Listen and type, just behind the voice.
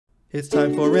It's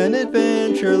time for an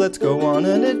adventure, let's go on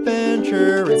an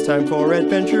adventure. It's time for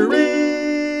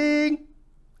adventuring!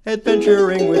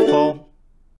 Adventuring with Paul.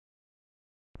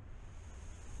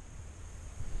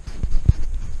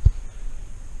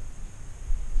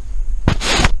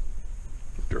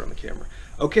 On the camera.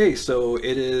 Okay, so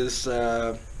it is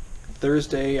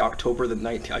Thursday, October the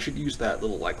 19th. I should use that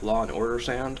little like Law and Order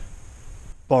sound.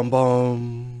 Bum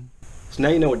bum. So now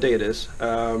you know what day it is.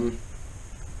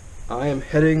 I am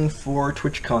heading for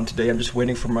TwitchCon today. I'm just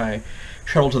waiting for my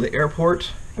shuttle to the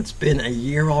airport. It's been a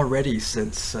year already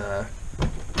since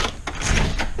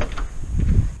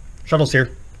shuttle's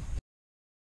here.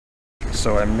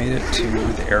 So I made it to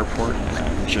the airport and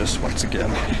I'm just once again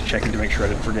checking to make sure I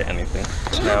didn't forget anything.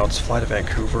 So now it's fly to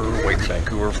Vancouver, wait in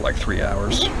Vancouver for like 3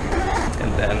 hours,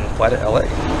 and then fly to LA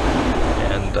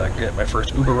and get my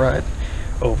first Uber ride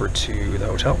over to the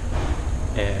hotel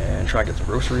and try and get some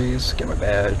groceries, get my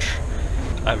badge.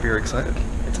 I'm very excited.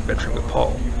 It's Adventuring with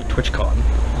Paul, TwitchCon,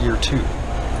 Year 2,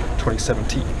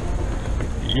 2017.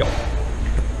 Yo.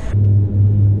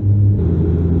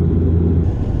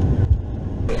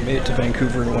 Made it to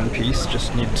Vancouver in one piece.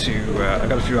 Just need to, I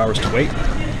got a few hours to wait,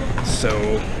 so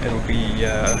it'll be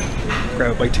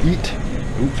grab a bite to eat,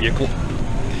 vehicle,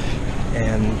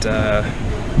 and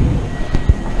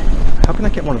how can I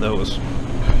get one of those?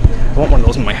 I want one of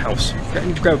those in my house. I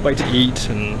need to grab a bite to eat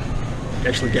and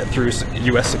actually get through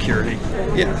US security.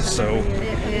 Yeah, so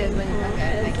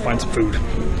find some food.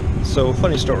 So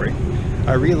funny story,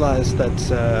 I realized that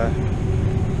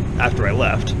after I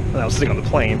left, when I was sitting on the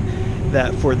plane,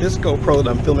 that for this GoPro that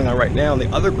I'm filming on right now and the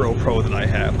other GoPro that I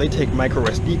have, they take micro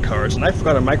SD cards, and I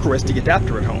forgot a micro SD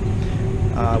adapter at home,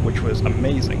 which was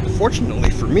amazing. Fortunately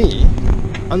for me,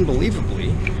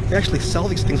 unbelievably, they actually sell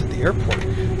these things at the airport.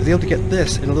 I was able to get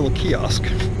this in a little kiosk.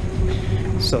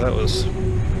 So that was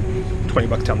 20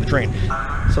 bucks down the drain.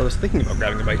 So I was thinking about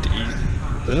grabbing a bite to eat,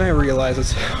 but then I realized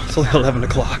it's only 11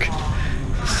 o'clock.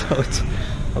 So it's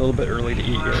a little bit early to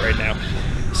eat here right now.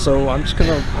 So I'm just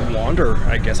gonna wander,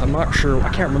 I guess. I'm not sure, I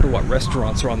can't remember what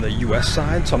restaurants are on the US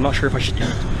side, so I'm not sure if I should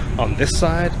eat on this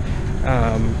side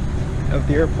of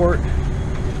the airport,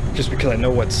 just because I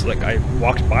know what's, like, I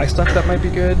walked by stuff that might be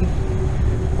good,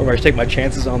 or if I should take my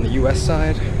chances on the US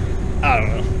side. I don't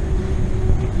know.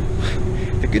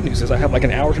 The good news is I have like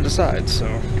an hour to decide, so.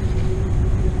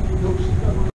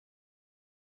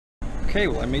 Okay,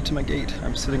 well I made it to my gate.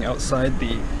 I'm sitting outside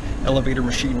the elevator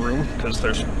machine room, because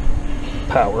there's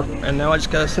power, and now I just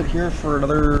gotta sit here for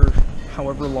another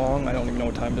however long, I don't even know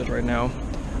what time it is right now,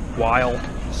 while.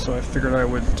 So I figured I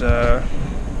would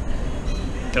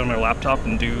get on my laptop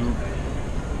and do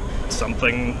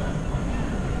something.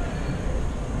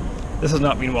 This has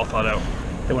not been well thought out.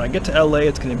 And when I get to LA,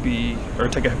 it's gonna be, or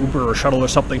take an Uber or a shuttle or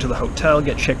something to the hotel,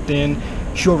 get checked in,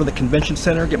 show over the convention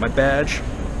center, get my badge,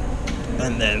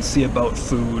 and then see about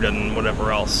food and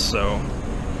whatever else. So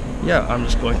yeah, I'm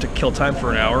just going to kill time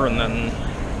for an hour and then,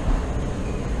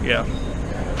 yeah,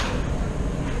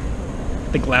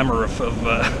 the glamour of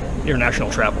international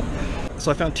travel.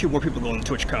 So I found 2 more people going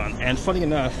to TwitchCon, and funny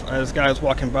enough, this guy was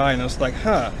walking by and I was like,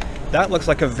 huh, that looks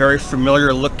like a very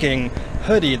familiar looking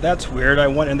hoodie, that's weird. I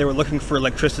went and they were looking for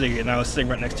electricity, and I was sitting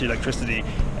right next to electricity,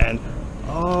 and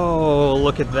oh,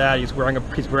 look at that, he's wearing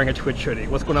a Twitch hoodie.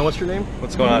 What's going on? What's your name?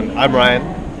 What's going on? I'm Ryan,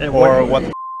 and or what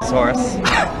the source.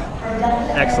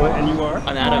 Excellent, and you are?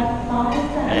 I'm Adam.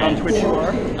 And on Twitch you are?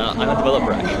 I'm a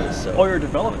developer actually. So. Oh, you're a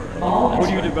developer. Who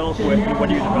do you develop with, and what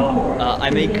do you develop?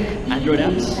 I make Android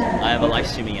apps. I have a live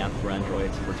streaming app for Android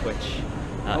for Twitch.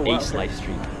 Oh, wow. Ace Livestream.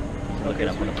 You can look it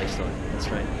up on the Play Store. That's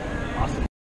right. Awesome.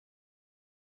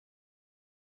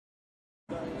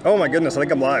 Oh my goodness, I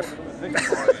think I'm live.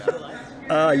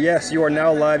 Yes, you are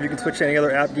now live. You can switch to any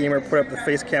other app gamer, put up the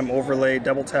face cam overlay,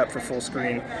 double tap for full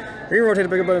screen. Re-rotate a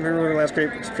big button for the last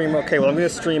stream. Okay, well I'm going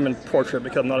to stream in portrait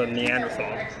because I'm not a Neanderthal.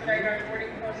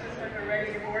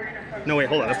 No wait,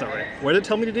 hold on, that's not right. What did it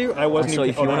tell me to do? I wasn't so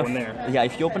even, if you one there. Yeah,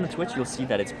 if you open the Twitch, you'll see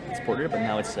that it's portrait, but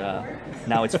now it's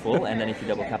full, and then if you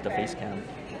double tap the face cam,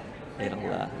 it'll you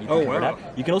can cover it up.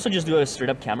 You can also just do a straight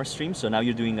up camera stream. So now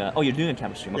you're doing a you're doing a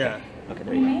camera stream. Okay. Yeah. Okay,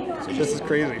 there you go. So this is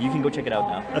crazy. You can go check it out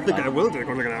now. I think I will do it.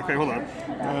 Okay, hold on.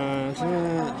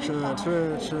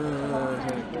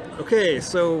 Okay,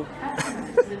 so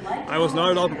I was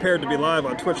not at all prepared to be live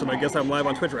on Twitch, and I guess I'm live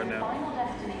on Twitch right now.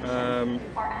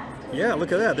 Yeah,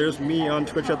 look at that. There's me on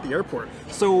Twitch at the airport.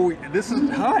 So this is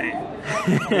hi.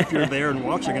 If you're there and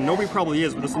watching, and nobody probably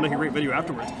is, but this will make a great video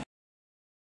afterwards.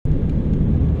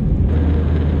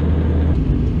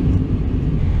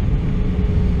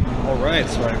 Alright,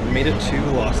 so I made it to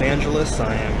Los Angeles.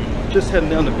 I am just heading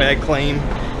down to bag claim,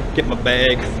 get my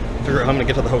bag, figure out how I'm going to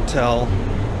get to the hotel,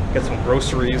 get some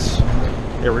groceries.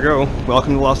 There we go.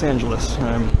 Welcome to Los Angeles.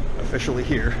 I'm officially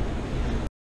here.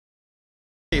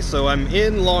 Okay, so I'm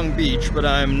in Long Beach, but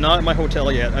I'm not at my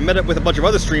hotel yet. I met up with a bunch of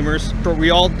other streamers. We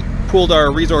all pooled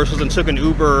our resources and took an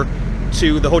Uber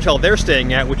to the hotel they're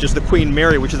staying at, which is the Queen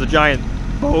Mary, which is a giant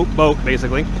boat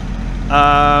basically.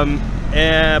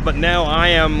 But now I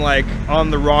am like on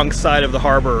the wrong side of the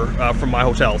harbor from my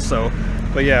hotel. So,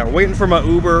 but yeah, waiting for my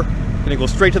Uber. Gonna go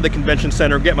straight to the convention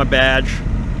center, get my badge,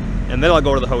 and then I'll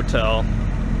go to the hotel,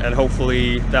 and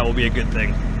hopefully that will be a good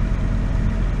thing.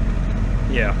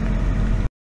 Yeah.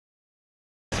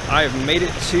 I have made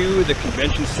it to the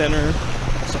convention center.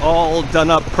 It's all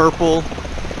done up purple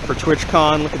for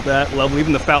TwitchCon. Look at that, lovely.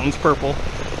 Even the fountain's purple.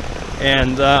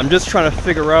 And I'm just trying to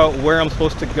figure out where I'm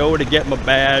supposed to go to get my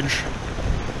badge.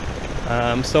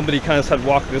 Somebody kind of said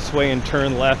walk this way and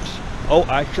turn left. Oh,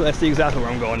 actually, I see exactly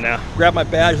where I'm going now. Grab my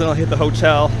badge, then I'll hit the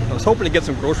hotel. I was hoping to get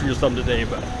some groceries or something today,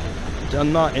 but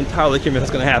I'm not entirely convinced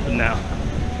it's going to happen now.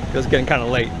 It's getting kind of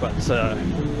late, but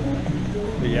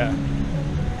yeah.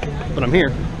 But I'm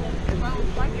here.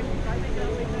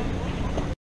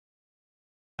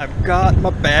 I've got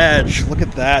my badge. Look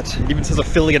at that. It even says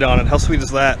affiliate on it. How sweet is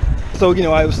that? So, you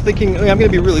know, I was thinking, I'm going to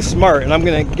be really smart, and I'm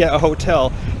going to get a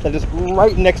hotel that is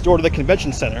right next door to the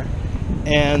convention center.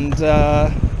 And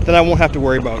then I won't have to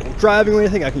worry about driving or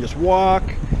anything. I can just walk.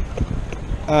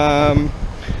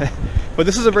 But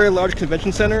this is a very large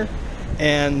convention center,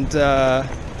 and I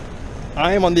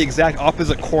am on the exact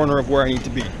opposite corner of where I need to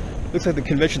be. Looks like the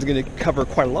convention is going to cover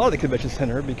quite a lot of the convention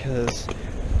center, because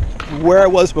where I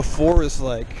was before is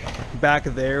like back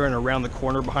there and around the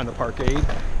corner behind the parkade.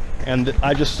 And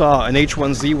I just saw an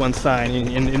H1Z1 sign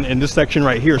in this section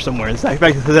right here somewhere. In fact,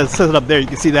 it says it up there. You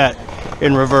can see that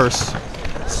in reverse.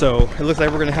 So it looks like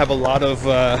we're gonna have a lot of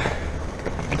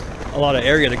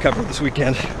area to cover this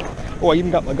weekend. Oh, I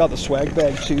got the swag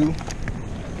bag too.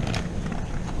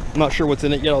 I'm not sure what's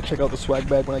in it yet. I'll check out the swag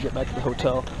bag when I get back to the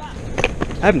hotel.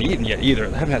 I haven't eaten yet either.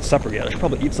 I haven't had supper yet. I should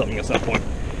probably eat something at some point.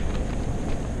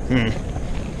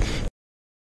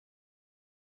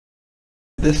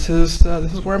 This is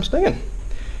where I'm staying.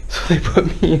 So they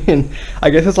put me in, I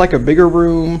guess it's like a bigger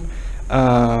room,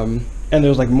 and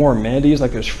there's like more amenities,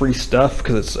 like there's free stuff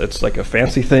because it's like a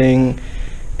fancy thing,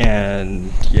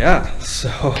 and yeah.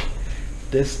 So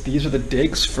these are the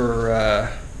digs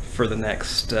for the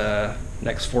next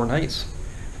 4 nights.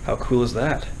 How cool is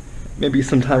that? Maybe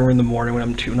sometime in the morning when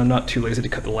I'm not too lazy to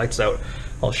cut the lights out,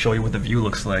 I'll show you what the view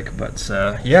looks like. But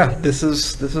yeah, this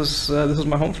is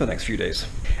my home for the next few days.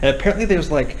 And apparently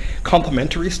there's like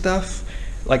complimentary stuff,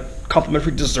 like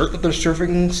complimentary dessert that they're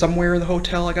serving somewhere in the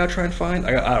hotel. I gotta try and find.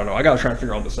 I don't know. I gotta try and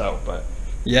figure all this out. But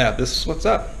yeah, this is what's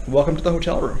up. Welcome to the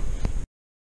hotel room.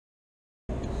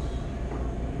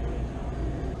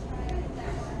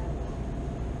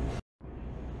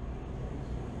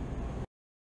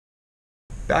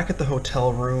 Back at the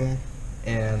hotel room,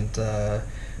 and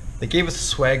they gave us a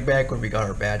swag bag when we got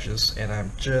our badges, and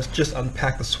I'm just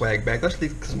unpacked the swag bag. Let's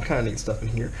leave some kind of neat stuff in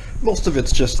here. Most of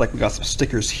it's just like we got some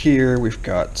stickers here. We've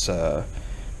got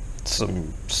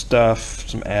some stuff,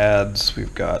 some ads.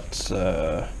 We've got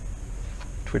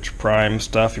Twitch Prime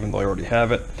stuff, even though I already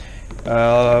have it.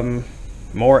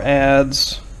 More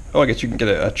ads. Oh, I guess you can get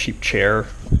a cheap chair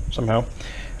somehow.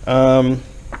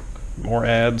 More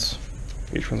ads.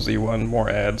 H1Z1. More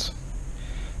ads.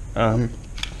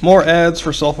 More ads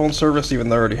for cell phone service, even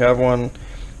though I already have one.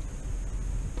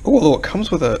 Oh, although it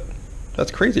comes with a, that's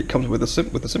crazy, it comes with a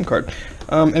SIM card.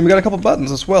 And we got a couple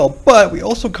buttons as well, but we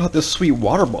also got this sweet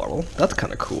water bottle. That's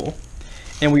kind of cool.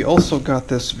 And we also got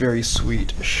this very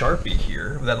sweet Sharpie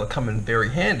here that'll come in very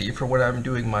handy for when I'm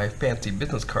doing my fancy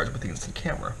business cards with the instant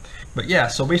camera. But yeah,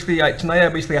 so basically tonight I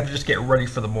basically have to just get ready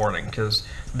for the morning because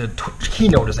the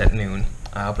keynote is at noon.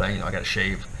 But I gotta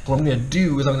shave. What I'm gonna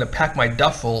do is I'm gonna pack my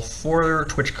duffel for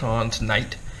TwitchCon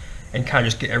tonight and kind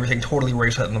of just get everything totally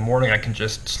ready so that in the morning I can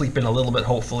just sleep in a little bit,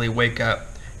 hopefully, wake up,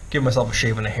 give myself a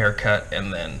shave and a haircut,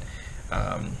 and then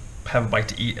have a bite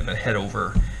to eat, and then head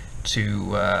over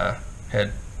to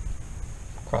head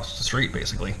across the street,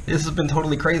 basically. This has been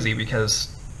totally crazy because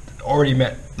I already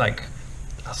met like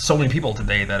so many people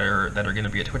today that are gonna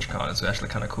be at TwitchCon. It's actually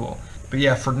kind of cool. But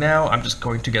yeah, for now, I'm just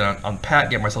going to get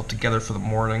unpack, get myself together for the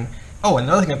morning. Oh, and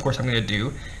another thing, of course, I'm going to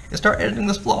do is start editing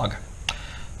this vlog.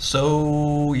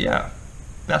 So yeah,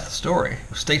 that's the story.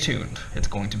 Stay tuned. It's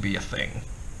going to be a thing.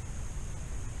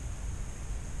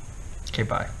 Okay,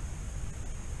 bye.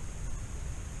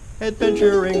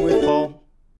 Adventuring with Paul.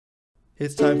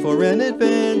 It's time for an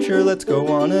adventure. Let's go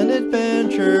on an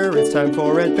adventure. It's time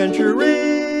for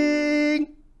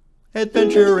adventuring.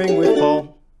 Adventuring with Paul.